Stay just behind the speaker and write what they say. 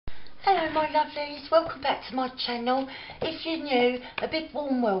my lovelies, welcome back to my channel. If you're new, a big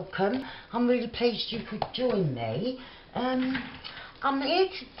warm welcome. I'm really pleased you could join me. I'm here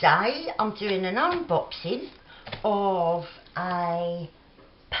today, I'm doing an unboxing of a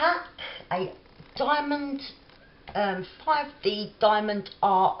pack, a diamond, 5D diamond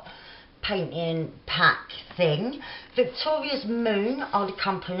art painting pack thing. Victoria's Moon are the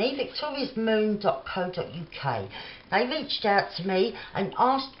company, victoriasmoon.co.uk. They reached out to me and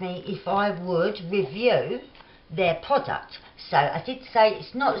asked me if I would review their product. So I did say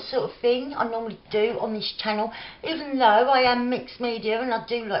it's not the sort of thing I normally do on this channel, even though I am mixed media and I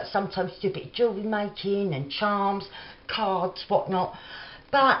do like sometimes do a bit of jewellery making and charms, cards, whatnot.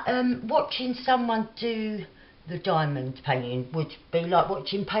 But watching someone do the diamond painting would be like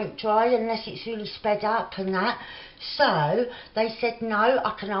watching paint dry unless it's really sped up and that. So they said no,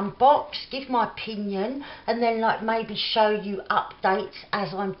 I can unbox, give my opinion, and then like maybe show you updates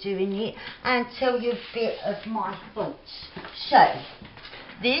as I'm doing it and tell you a bit of my thoughts. So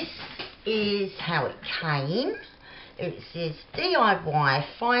this is how it came. It says DIY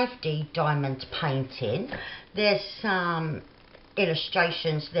 5D diamond painting. There's some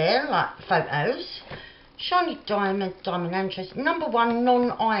illustrations there, like photos. Shiny diamond, diamond interest, #1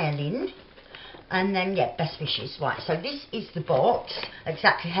 non-ironing, and then yeah, best wishes. Right, so this is the box,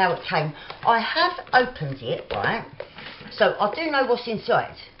 exactly how it came. I have opened it, right, so I do know what's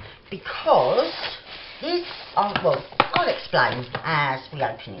inside, because this, well, I'll explain as we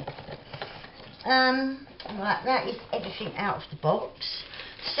open it. Right, that is everything out of the box.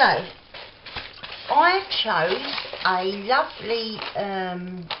 So I chose a lovely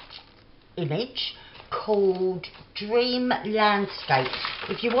image called Dream Landscape.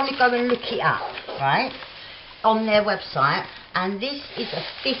 If you want to go and look it up, right, on their website, and this is a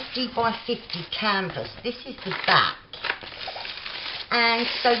 50 by 50 canvas. This is the back, and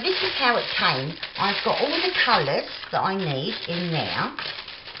so this is how it came. I've got all the colours that I need in there,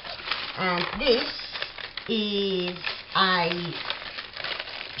 and this is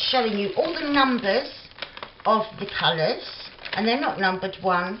showing you all the numbers of the colours. And they're not numbered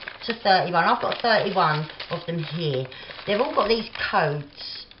 1 to 31. I've got 31 of them here. They've all got these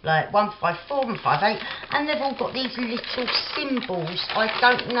codes, like 154 and 58, and they've all got these little symbols. I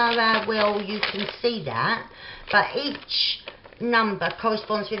don't know how well you can see that, but each number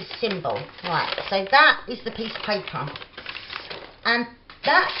corresponds with a symbol. Right, so that is the piece of paper. And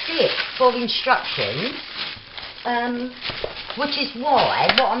that's it for instructions, which is why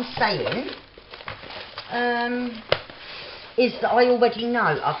what I'm saying, is that I already know,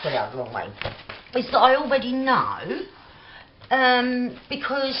 I've got it out the wrong way, is that I already know,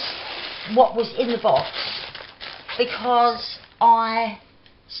 because what was in the box, because I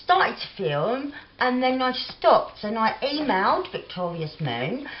started to film and then I stopped and I emailed Victoria's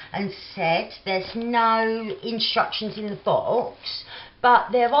Moon and said there's no instructions in the box,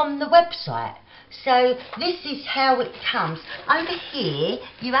 but they're on the website. So this is how it comes. Over here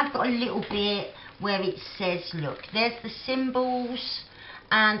you have got a little bit where it says, look, there's the symbols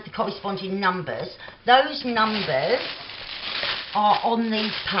and the corresponding numbers. Those numbers are on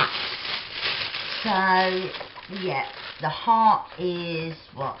these packs. So yeah, the heart is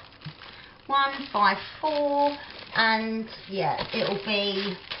what, 154, and yeah, it'll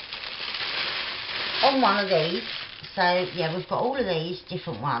be on one of these. So yeah, we've got all of these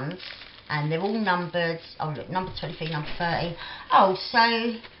different ones and they're all numbered. Oh look, number 23, number 30. Oh,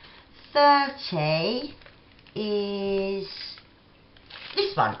 so 30 is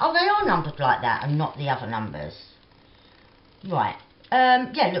this one. Oh, they are numbered like that and not the other numbers. Right.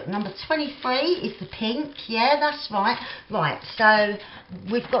 Yeah, look, number 23 is the pink. Yeah, that's right. Right, so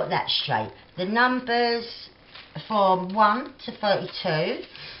we've got that straight. The numbers from 1 to 32.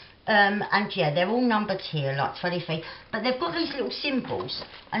 And yeah, they're all numbered here, like 23. But they've got these little symbols.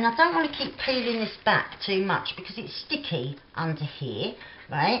 And I don't want to keep peeling this back too much because it's sticky under here,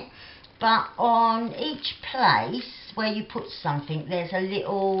 right? But on each place where you put something, there's a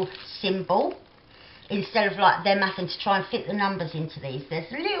little symbol. Instead of like them having to try and fit the numbers into these,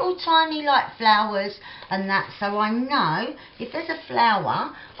 there's little tiny like flowers and that. So I know if there's a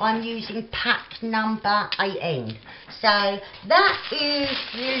flower, I'm using pack number 18. So that is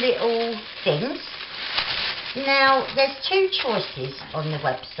the little things. Now there's two choices on the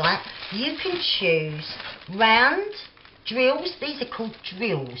website. You can choose round drills. These are called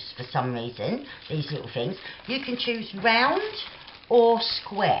drills for some reason, these little things. You can choose round or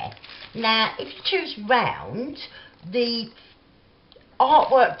square. Now if you choose round, the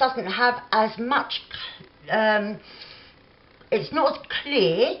artwork doesn't have as much, it's not as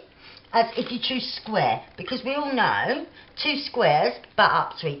clear as if you choose square, because we all know 2 squares butt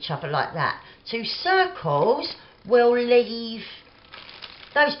up to each other like that. 2 circles will leave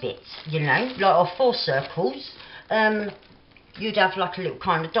those bits, you know, like, or 4 circles, you'd have like a little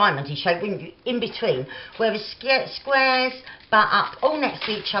kind of diamondy shape, wouldn't you, in between, whereas squares butt up all next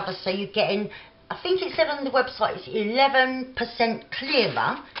to each other, so you're getting, I think it said on the website, it's 11%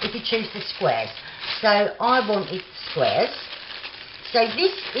 clearer if you choose the squares. So I wanted squares. So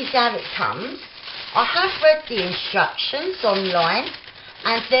this is how it comes. I have read the instructions online,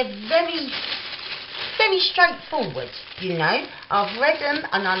 and they're very straightforward, you know. I've read them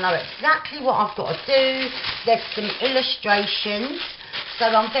and I know exactly what I've got to do. There's some illustrations, so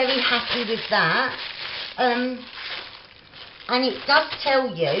I'm very happy with that. And it does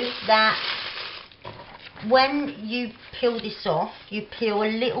tell you that when you peel this off, you peel a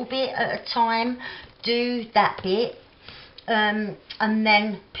little bit at a time, do that bit, and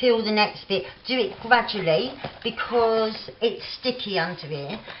then peel the next bit. Do it gradually because it's sticky under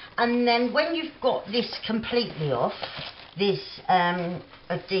here. And then when you've got this completely off, this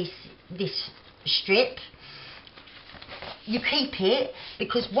strip, you keep it,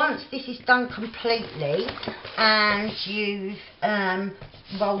 because once this is done completely and you've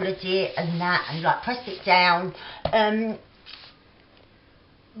rolled it and that and like pressed it down,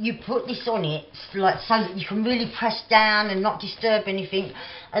 you put this on it like so that you can really press down and not disturb anything,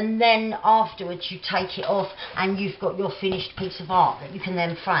 and then afterwards you take it off and you've got your finished piece of art that you can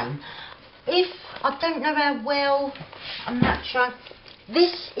then frame. If I don't know how well, I'm not sure.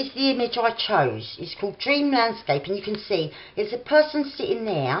 This is the image I chose. It's called Dream Landscape, and you can see it's a person sitting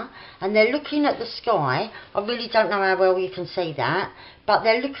there and they're looking at the sky. I really don't know how well you can see that, but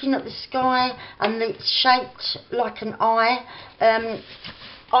they're looking at the sky and it's shaped like an eye.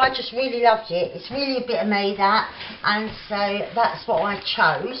 I just really loved it. It's really a bit of me, that, and so that's what I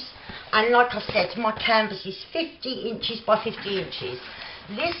chose. And like I said, my canvas is 50 inches by 50 inches.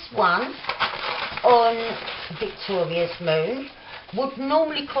 This one on Victoria's Moon would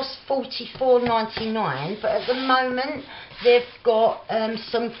normally cost $44.99, but at the moment they've got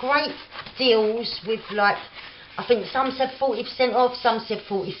some great deals with, like, I think some said 40% off, some said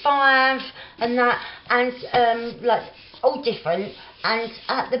 45 and that, and like all different. And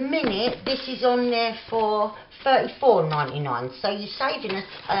at the minute this is on there for $34.99, so you're saving us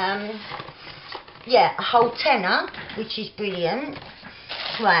yeah, a whole tenner, which is brilliant.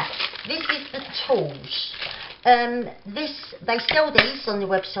 Right, this is the tools. They sell these on the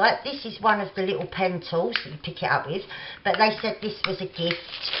website. This is one of the little pen tools that you pick it up with, but they said this was a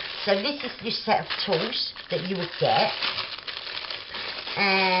gift. So this is your set of tools that you would get,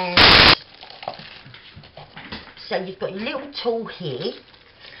 and so you've got your little tool here,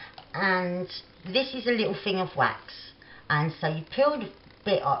 and this is a little thing of wax, and so you peel the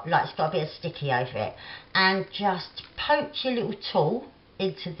bit up, like it's got a bit of sticky over it, and just poke your little tool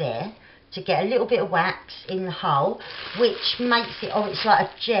into there to get a little bit of wax in the hole, which makes it, oh, it's like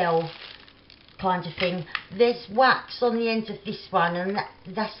a gel kind of thing. There's wax on the end of this one, and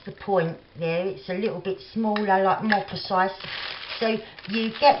that's the point there. It's a little bit smaller, like more precise. So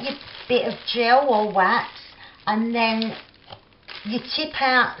you get your bit of gel or wax, and then you tip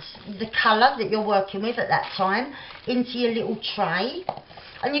out the colour that you're working with at that time into your little tray.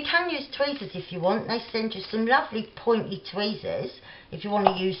 And you can use tweezers if you want. They send you some lovely pointy tweezers if you want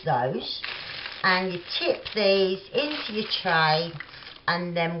to use those. And you tip these into your tray,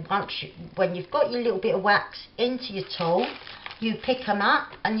 and then when you've got your little bit of wax into your tool, you pick them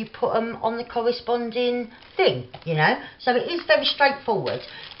up and you put them on the corresponding thing, you know. So it is very straightforward,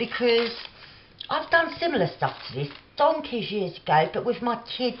 because I've done similar stuff to this donkeys years ago, but with my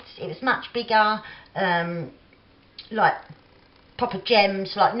kids it was much bigger, like proper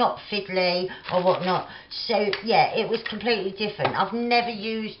gems, like not fiddly or whatnot. So yeah, it was completely different. I've never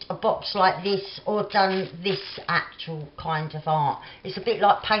used a box like this or done this actual kind of art. It's a bit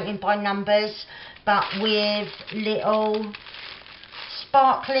like painting by numbers, but with little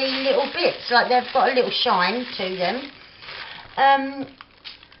sparkly little bits, like they've got a little shine to them.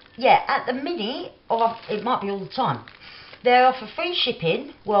 Yeah, at the minute, or it might be all the time, they offer free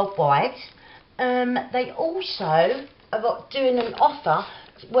shipping worldwide. They also are doing an offer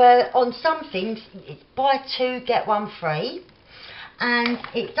where on some things it's buy 2 get 1 free, and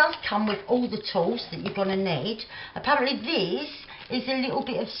it does come with all the tools that you're going to need. Apparently this is a little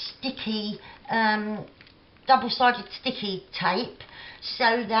bit of sticky, double-sided sticky tape,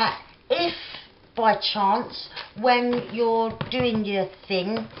 so that if by chance when you're doing your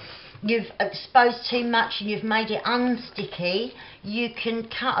thing you've exposed too much and you've made it unsticky, you can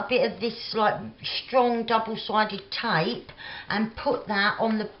cut a bit of this like strong double-sided tape and put that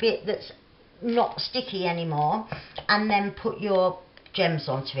on the bit that's not sticky anymore, and then put your gems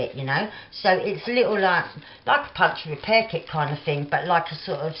onto it, you know. So it's a little like a punch repair kit kind of thing, but like a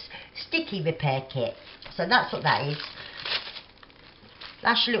sort of sticky repair kit. So that's what that is.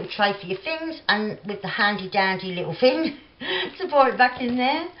 That's your little tray for your things, and with the handy dandy little thing to pour it back in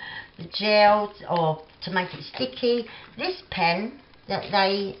there, the gel, or to make it sticky. This pen that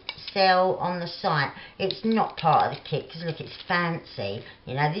they sell on the site, it's not part of the kit, because look, it's fancy,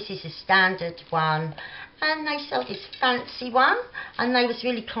 you know. This is a standard one, and they sell this fancy one, and they was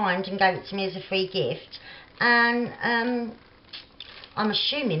really kind and gave it to me as a free gift. And I'm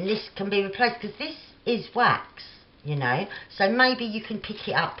assuming this can be replaced, because this is wax, you know, so maybe you can pick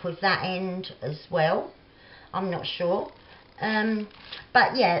it up with that end as well. I'm not sure.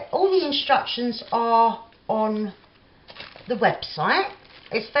 But yeah, all the instructions are on the website.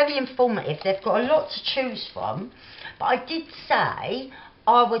 It's very informative. They've got a lot to choose from, but I did say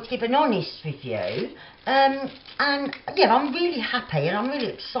I would give an honest review. And yeah, I'm really happy and I'm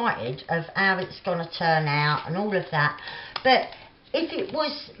really excited of how it's going to turn out and all of that. But if it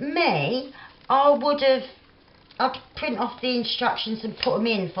was me, I'd print off the instructions and put them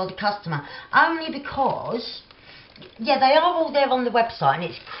in for the customer, only because, yeah, they are all there on the website and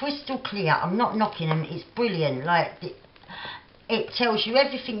it's crystal clear. I'm not knocking them, it's brilliant. Like, it tells you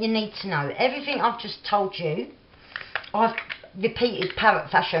everything you need to know. Everything I've just told you, I've repeated parrot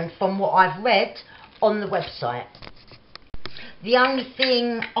fashion from what I've read on the website. The only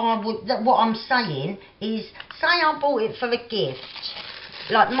thing what I'm saying is, say I bought it for a gift,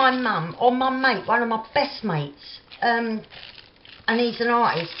 like my mum or my mate, one of my best mates, and he's an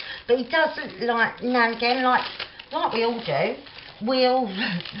artist, but he does, like, now and again, like we all do,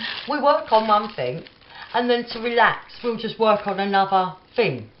 we work on one thing, and then to relax, we'll just work on another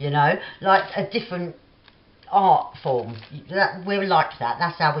thing, you know, like a different art form. We're like that.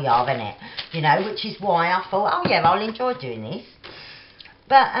 That's how we are, isn't it? You know, which is why I thought, oh yeah, I'll enjoy doing this.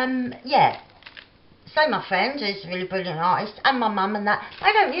 But yeah, say my friend who's a really brilliant artist, and my mum and that,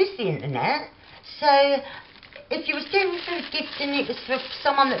 they don't use the internet. So if you was doing for a gift and it was for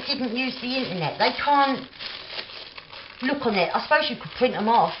someone that didn't use the internet, they can't look on it. I suppose you could print them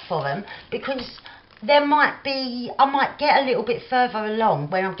off for them, because there might be, I might get a little bit further along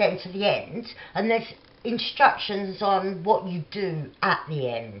when I'm getting to the end, and there's instructions on what you do at the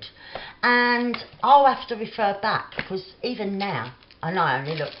end, and I'll have to refer back, because even now, I know I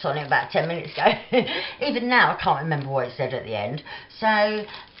only looked on it about 10 minutes ago, even now I can't remember what it said at the end, so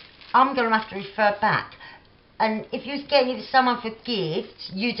I'm going to have to refer back. And if you was getting it to someone for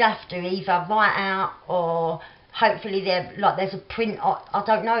gifts, you'd have to either write out, or hopefully there's a print, I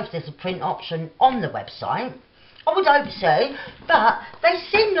don't know if there's a print option on the website. I would hope so, but they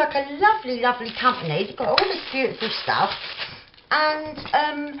seem like a lovely, lovely company. They've got all this beautiful stuff,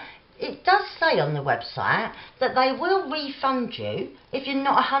 and it does say on the website that they will refund you if you're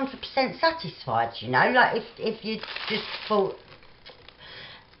not 100% satisfied, you know, like if you just thought,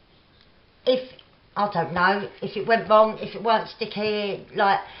 I don't know, if it went wrong, if it weren't sticky,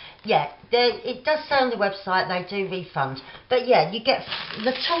 like, yeah, it does say on the website they do refund. But yeah, you get,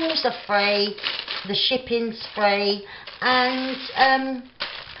 the tools are free, the shipping's free, and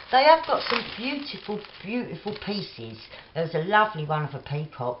they have got some beautiful, beautiful pieces. There's a lovely one of a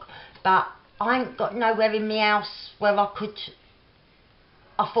peacock, but I ain't got nowhere in my house where I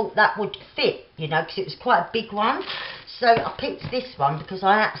thought that would fit, you know, because it was quite a big one. So I picked this one because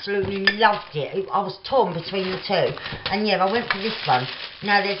I absolutely loved it. I was torn between the two, and yeah, I went for this one.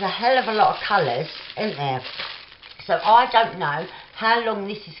 Now there's a hell of a lot of colours, isn't there? So I don't know how long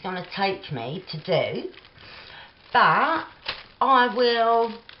this is going to take me to do, but I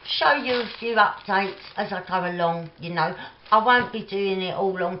will show you a few updates as I go along, you know. I won't be doing it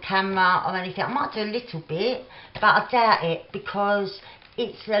all on camera or anything. I might do a little bit, but I doubt it, because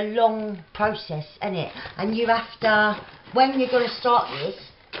it's a long process, isn't it? And you have to, when you're going to start this,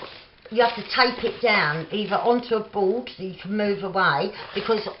 you have to tape it down either onto a board so you can move away,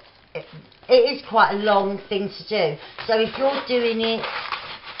 because it is quite a long thing to do. So if you're doing it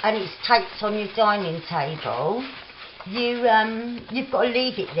and it's taped on your dining table, you've got to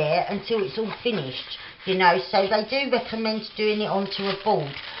leave it there until it's all finished, you know. So they do recommend doing it onto a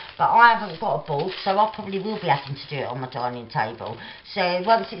board, but I haven't got a board, so I probably will be having to do it on my dining table. So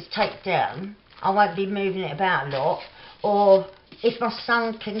once it's taped down, I won't be moving it about a lot. Or if my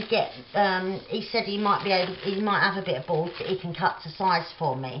son can get, he said he might have a bit of board that he can cut to size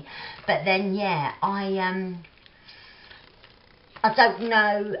for me. But then, yeah, I don't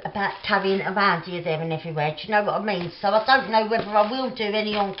know about carrying it around here, there and everywhere, do you know what I mean? So I don't know whether I will do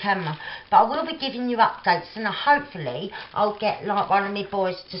any on camera, but I will be giving you updates, and hopefully I'll get like one of my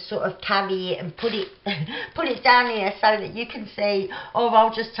boys to sort of carry it and put it put it down here so that you can see, or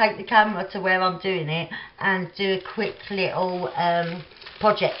I'll just take the camera to where I'm doing it and do a quick little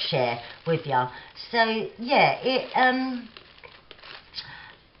project share with you. So yeah,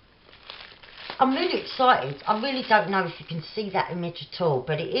 I'm really excited. I really don't know if you can see that image at all,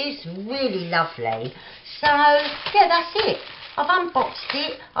 but it is really lovely. So, yeah, that's it. I've unboxed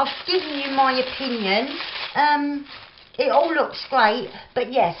it. I've given you my opinion. It all looks great,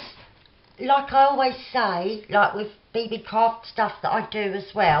 but yes, like I always say, like with BB Craft stuff that I do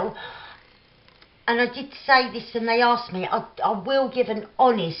as well, and I did say this and they asked me, I will give an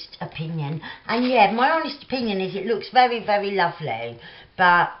honest opinion. And yeah, my honest opinion is it looks very, very lovely,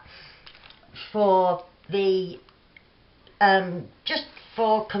 but for the just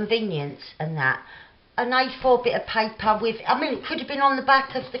for convenience and that, an A4 bit of paper with, I mean, it could have been on the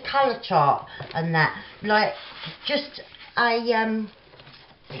back of the colour chart and that, like just a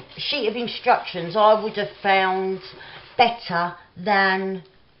sheet of instructions I would have found better than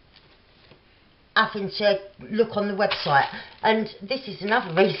having to look on the website. And this is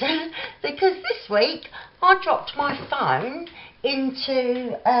another reason, because this week I dropped my phone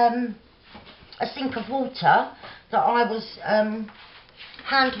into a sink of water that I was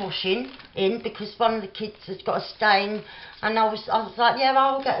hand washing in, because one of the kids has got a stain, and I was like, yeah,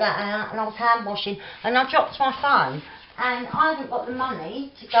 I'll get that out, and I was hand washing and I dropped my phone, and I haven't got the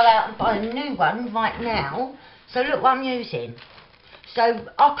money to go out and buy a new one right now. So look what I'm using. So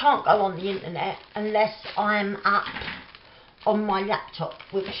I can't go on the internet unless I'm up on my laptop,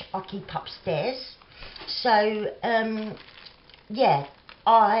 which I keep upstairs. So yeah,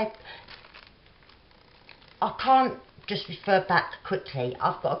 I can't just refer back quickly.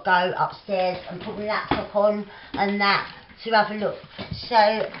 I've got to go upstairs and put my laptop on and that to have a look.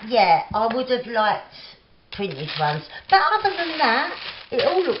 So yeah, I would have liked printed ones, but other than that, it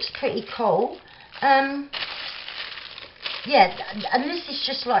all looks pretty cool. Yeah, and this is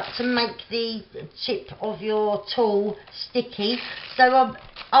just like to make the tip of your tool sticky. So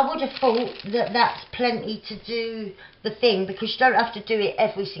I would have thought that that's plenty to do the thing, because you don't have to do it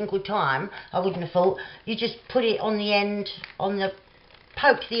every single time. I wouldn't have thought. You just put it on the end,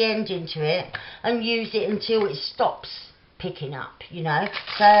 poke the end into it and use it until it stops picking up, you know.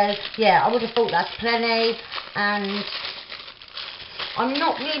 So yeah, I would have thought that's plenty. And I'm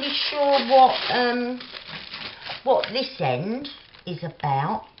not really sure what this end is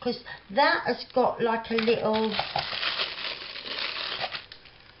about, because that has got like a little,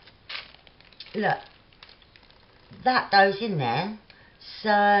 look, that goes in there, so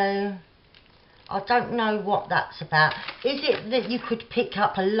I don't know what that's about. Is it that you could pick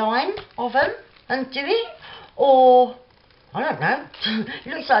up a line of them and do it, or I don't know. It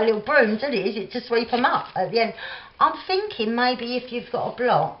looks like a little broom, doesn't it? Is it to sweep them up at the end? I'm thinking maybe if you've got a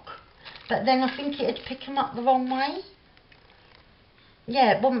block, but then I think it'd pick them up the wrong way.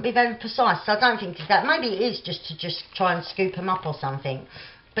 Yeah, it wouldn't be very precise, so I don't think it's that. Maybe it is just to try and scoop them up or something.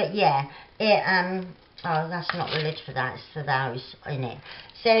 But yeah, it oh, that's not the lid for that, it's for those in it.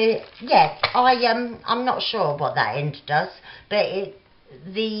 So yeah, I'm not sure what that end does, but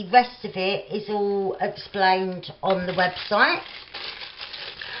the rest of it is all explained on the website.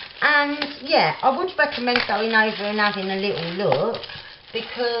 And yeah, I would recommend going over and having a little look,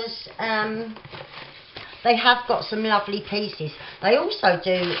 because they have got some lovely pieces. They also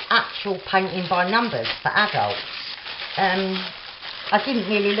do actual painting by numbers for adults. I didn't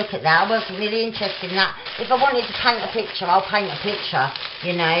really look at that. I wasn't really interested in that. If I wanted to paint a picture, I'll paint a picture,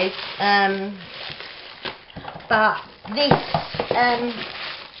 you know. But this,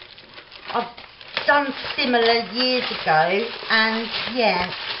 I've done similar years ago, and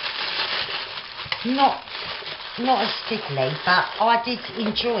yeah, not as fiddly, but I did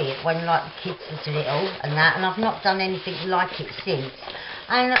enjoy it when like the kids was little and that, and I've not done anything like it since.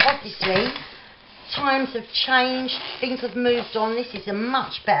 And obviously times have changed, things have moved on. This is a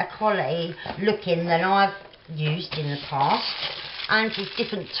much better quality looking than I've used in the past, and with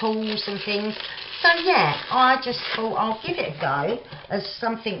different tools and things. So yeah, I just thought I'll give it a go as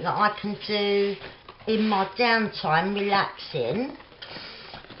something that I can do in my downtime, relaxing.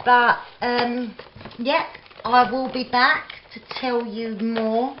 But yeah, I will be back to tell you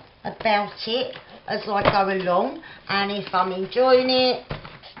more about it as I go along, and if I'm enjoying it,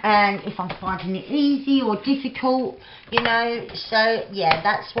 and if I'm finding it easy or difficult, you know. So yeah,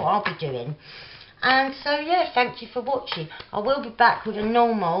 that's what I'll be doing. And so yeah, thank you for watching. I will be back with a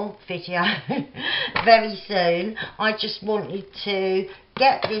normal video very soon. I just wanted to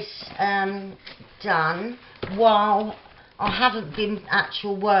get this done while I haven't been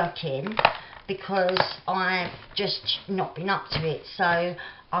actual working, because I've just not been up to it. So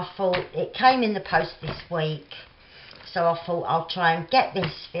I thought, it came in the post this week, so I thought I'll try and get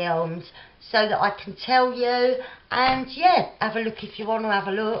this filmed so that I can tell you, and yeah, have a look if you want to have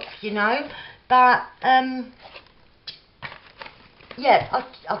a look, you know. But yeah,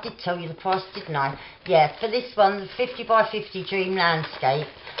 I did tell you the price, didn't I? Yeah, for this one, the 50 by 50 Dream Landscape,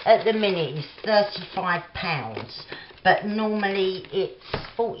 at the minute is £35, but normally it's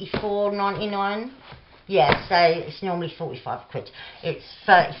 £44.99. Yeah, so it's normally 45 quid. It's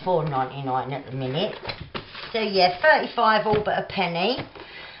 £34.99 at the minute. So yeah, 35 all but a penny.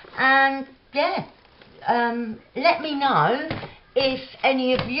 And yeah, let me know if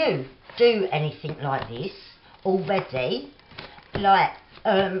any of you do anything like this already, like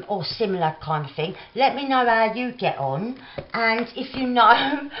or similar kind of thing. Let me know how you get on, and if you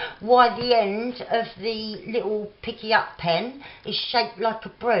know why the end of the little picky up pen is shaped like a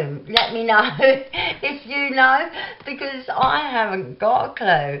broom. Let me know if you know, because I haven't got a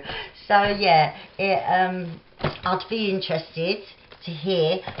clue. So yeah, I'd be interested to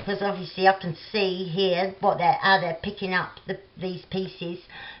hear, because obviously I can see here how they're picking up these pieces.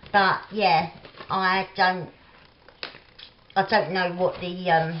 But yeah, I don't know what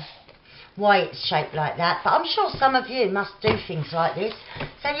the why it's shaped like that, but I'm sure some of you must do things like this.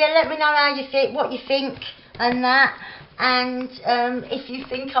 So yeah, let me know how you think, what you think, and that. And if you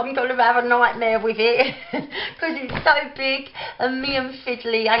think I'm going to have a nightmare with it, because it's so big, and me and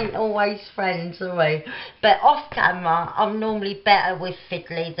Fiddly ain't always friends, are we? But off camera, I'm normally better with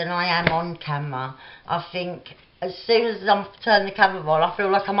Fiddly than I am on camera. I think as soon as I turn the camera on, I feel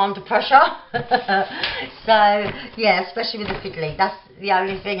like I'm under pressure. So yeah, especially with the Fiddly, that's the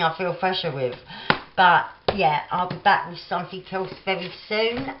only thing I feel pressure with. But yeah, I'll be back with something else very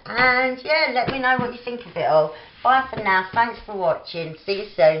soon, and yeah, let me know what you think of it all. Bye for now, thanks for watching, see you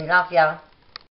soon, love ya.